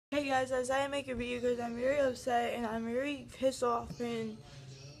Hey guys, I decided to make a video because I'm very upset and I'm very pissed off, and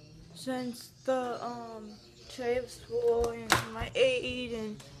since the today of school and my aid,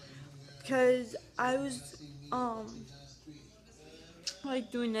 and because I was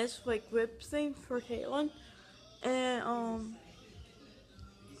like doing this like whip thing for Caitlin, and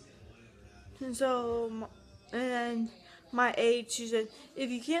and so and then my aide, she said, if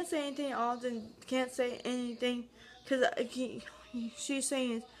you can't say anything else, then can't say anything, because she's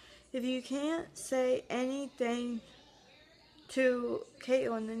saying is, if you can't say anything to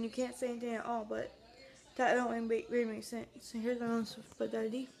Caitlin, then you can't say anything at all. But that don't really make sense. So here's my own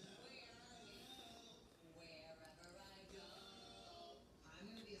spaghetti.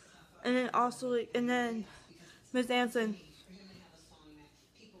 And then also, like, and then Miss Anson,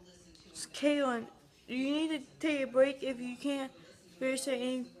 Caitlin, you need to take a break if you can't really say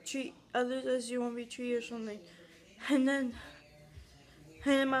any treat others as you won't be treated or something. And then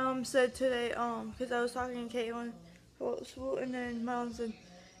my mom said today, because I was talking to Caitlin about school, and then my mom said,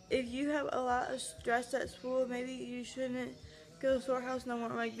 if you have a lot of stress at school, maybe you shouldn't go to our house no more,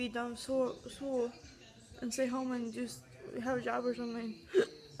 like be done with school and stay home and just have a job or something.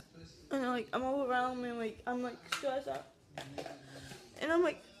 And like I'm all around and like I'm like stressed out, and I'm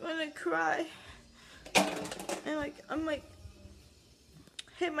like gonna cry, and like I'm like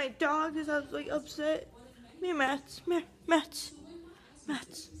hit my dog because I was like upset. Me, Matt, Matt,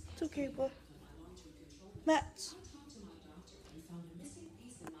 it's okay, boy, Matt.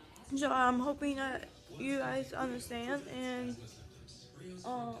 So I'm hoping that you guys understand, and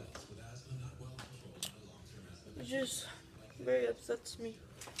it just very upsets me.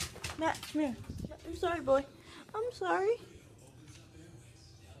 Matt, come here. I'm sorry, boy. I'm sorry.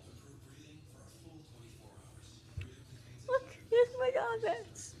 Look, here's my dog,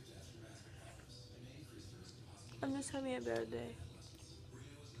 Matt. I'm just having a bad day.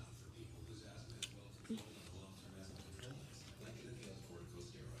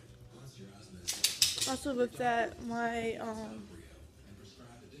 Also with that, my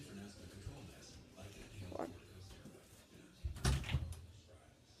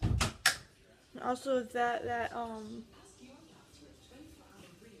also with that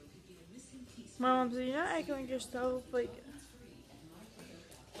my mom said, you're not acting like yourself, like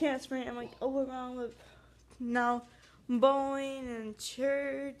can't sprint. I'm like overwhelmed with now bowling and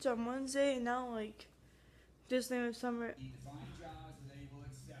church on Wednesday, and now like this thing with summer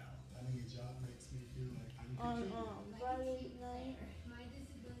on Friday night.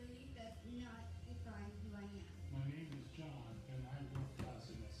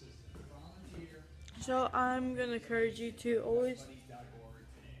 So I'm gonna encourage you to always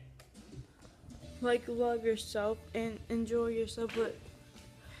like love yourself and enjoy yourself, but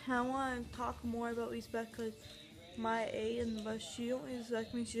I want to talk more about respect because my aide in the bus, she don't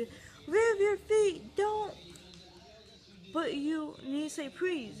respect me. She said, "Move your feet, don't." But you need to say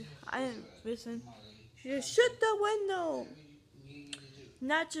please. I didn't listen. She said, "Shut the window."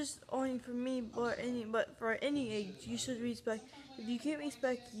 Not just only for me, but for any age, you should respect. If you can't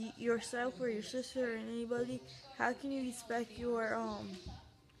respect yourself or your sister or anybody, how can you respect your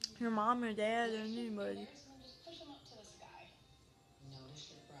mom or dad or anybody?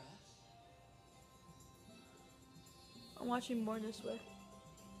 I'm watching more this way.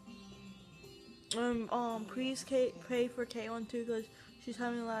 Please pray for Caitlin too, cause she's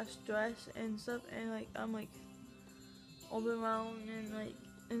having a lot of stress and stuff, and like I'm like overwhelmed,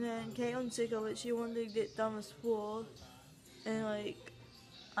 and then Caitlin's sick of it. She wanted to get done with school, and like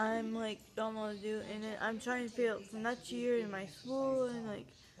I'm like don't know what to do, and then I'm trying to figure out for next year in my school, and like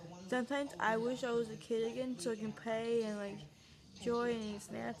sometimes I wish I was a kid again so I can play and like enjoy and eat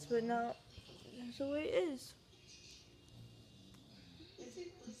snacks, but no, that's the way it is.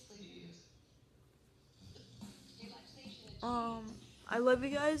 I love you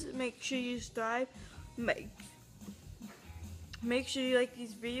guys. Make sure you strive. Make Make sure you like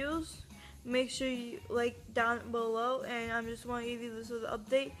these videos. Make sure you like down below. And I'm just want to give you this little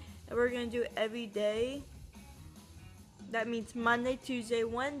update. And we're going to do it every day. That means Monday, Tuesday,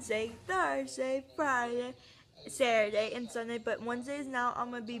 Wednesday, Thursday, Friday, Saturday, and Sunday. But Wednesdays now I'm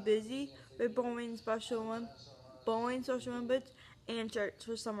going to be busy with bowling social Olympics, and church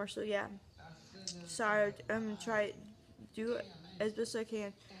for summer. So yeah. Sorry, I'm going to try to do it as best I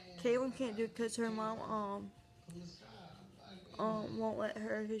can. Caitlin can't do it because her mom won't let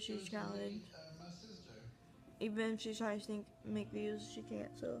her because she's grounded. Even if she's trying to make videos, she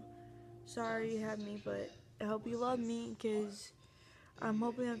can't. So sorry you have me, but I hope you love me because I'm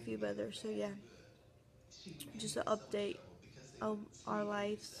hoping I feel better. So yeah, just an update of our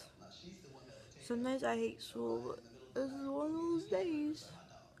lives. Sometimes I hate school, but this is one of those days.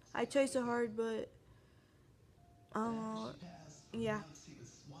 I tried so hard, but yeah.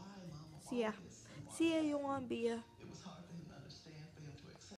 See ya. See ya, you want beer.